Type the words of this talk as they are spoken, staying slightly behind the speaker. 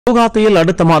கவுகாத்தியில்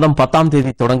அடுத்த மாதம் 10ஆம்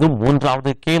தேதி தொடங்கும்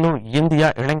 3வது கேலோ இந்தியா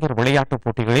இளைஞர் விளையாட்டுப்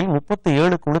போட்டிகளில்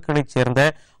 37 குழுக்களைச் சேர்ந்த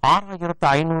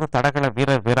 6500 தடகள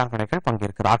வீரர் வீராங்கனைகள்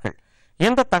பங்கேற்கிறார்கள்.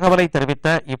 இந்த தகவலை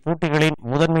தெரிவித்த இப்போட்டிகளின்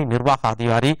முதன்மை நிர்வாக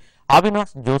அதிகாரி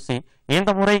அவினாஷ் ஜோஷி, இந்த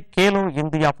முறை கேலோ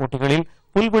இந்தியா போட்டிகளில்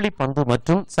புல்வெளி பந்து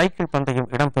மற்றும் சைக்கிள்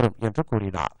பந்தயம் இடம்பெறும் என்று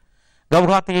கூறினார்.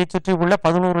 கவுகாத்தியை சுற்றியுள்ள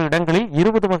 11 இடங்களில்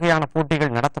 20 வகையான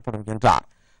போட்டிகள் நடத்தப்படும் என்றார்.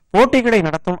 போட்டிகளை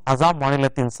நடத்தும் அசாம்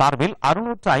மாநிலத்தின் சார்பில்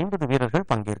 650 வீரர்கள்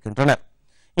பங்கேற்கின்றனர்.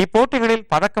 இப்போட்டிகளில்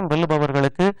பதக்கம்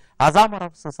வெல்லுபவர்களுக்கு அசாம்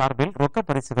அரசு சார்பில் ரொக்க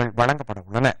பரிசுகள் வழங்கப்பட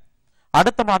உள்ளன.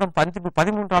 அடுத்த மாதம்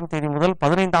 13ஆம் தேதி முதல்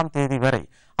 15ஆம் தேதி வரை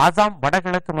அசாம்,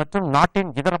 வடகிழக்கு மற்றும்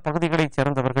நாட்டின் இதர பகுதிகளைச்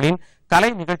சேர்ந்தவர்களின்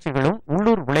கலை நிகழ்ச்சிகளும்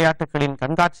உள்ளூர் விளையாட்டுகளின்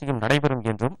கண்காட்சியும் நடைபெறும்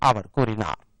என்றும் அவர்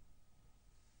கூறினார்.